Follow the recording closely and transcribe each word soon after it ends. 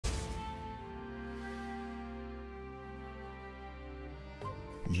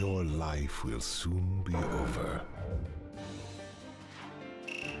Your life will soon be over.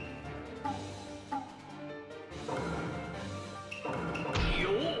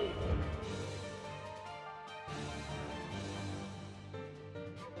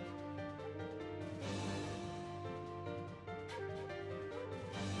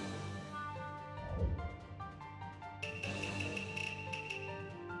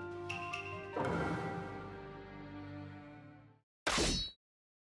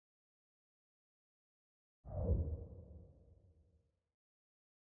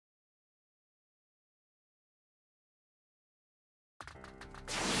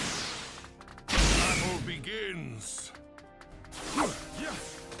 Begins. There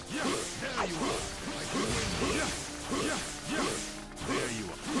you are. I can win. There you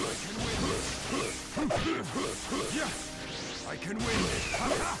are. I can win. I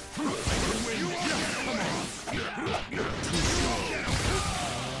can win. Come on. Too strong.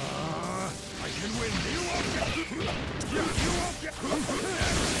 I can win. You won't get. You won't get.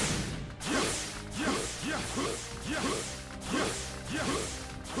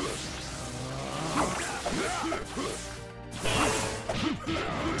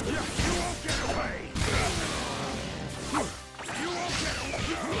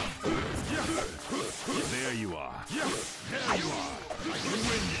 There you are. There you are. I can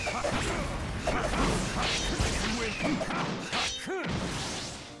win. I can win.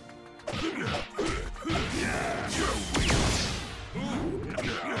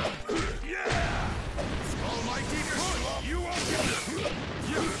 Almighty, you won't get.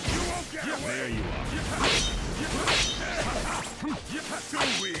 You won't get. There you are. Too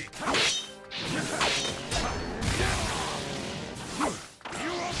weak. You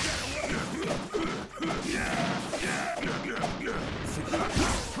won't get away. You won't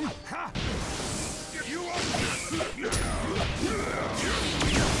get.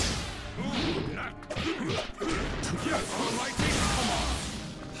 Almighty, come on.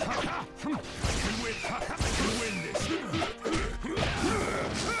 I can win. I can win this.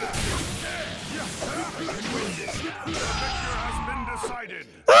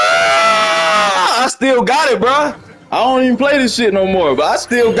 I still got it, bro. I don't even play this shit no more, but I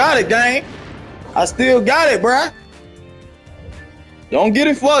still got it, gang. I still got it, bro. Don't get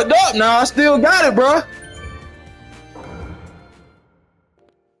it fucked up now. I still got it, bro.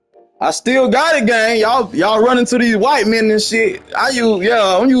 I still got it, gang. Y'all running to these white men and shit. I'm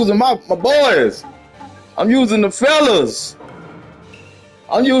using my boys. I'm using the fellas.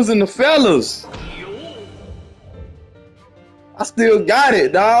 I'm using the fellas. I still got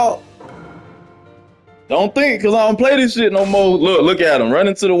it, dog. Don't think because I don't play this shit no more. Look at him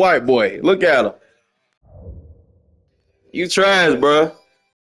running to the white boy. Look at him. You trash, bruh.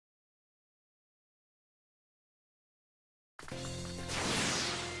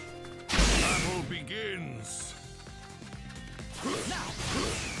 Battle begins.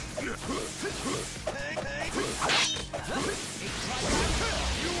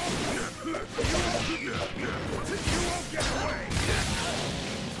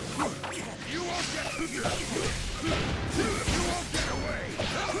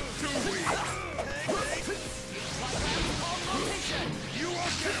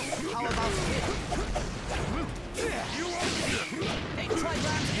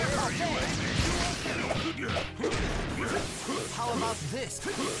 How about this?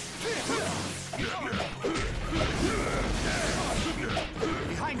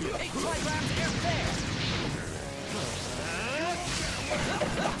 Behind you, 8 trigrams airfare.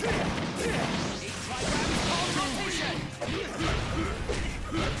 8 trigrams on rotation.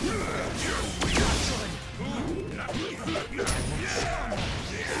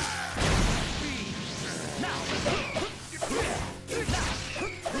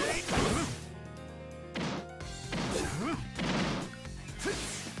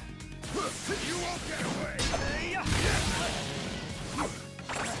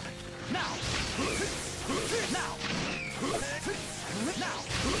 Now.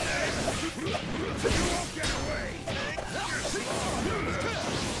 You won't get away. Now.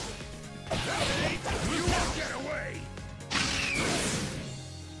 You won't get away. You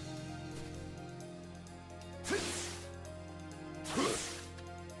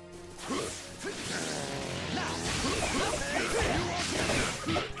won't get away.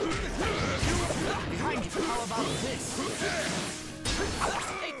 Behind you, how about this?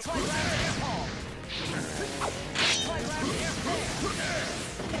 8 trigrams air ball. 8 trigrams airfare.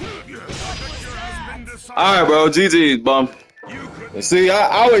 All right, bro. GG's, bum. See,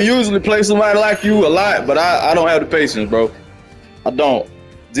 I would usually play somebody like you a lot, but I don't have the patience, bro. I don't.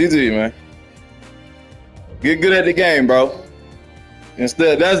 GG, man. Get good at the game, bro.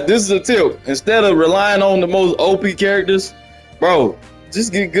 This is a tip. Instead of relying on the most OP characters, bro,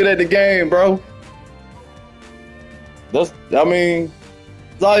 just get good at the game, bro. That's all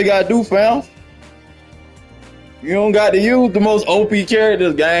you gotta do, fam. You don't got to use the most OP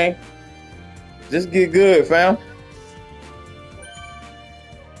characters, gang. Just get good, fam.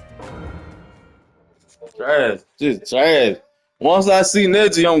 Trash, just trash. Once I see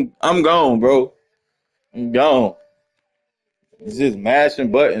Neji, I'm gone, bro. I'm gone. It's just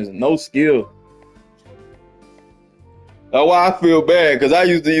mashing buttons, no skill. That's why I feel bad, because I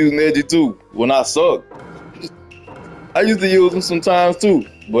used to use Neji too when I sucked. I used to use him sometimes too,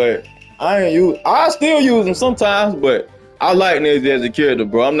 but I still use him sometimes, but I like Neji as a character,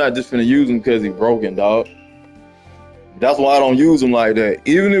 bro. I'm not just finna use him because he's broken, dog. That's why I don't use him like that.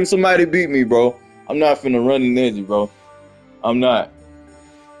 Even if somebody beat me, bro, I'm not finna run the Neji, bro. I'm not.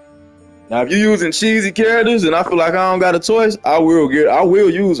 Now, if you're using cheesy characters and I feel like I don't got a choice, I will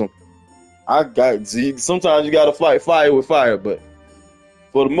use them. Sometimes you gotta fight fire with fire, but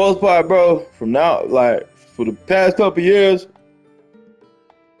for the most part, bro, from now, like for the past couple years,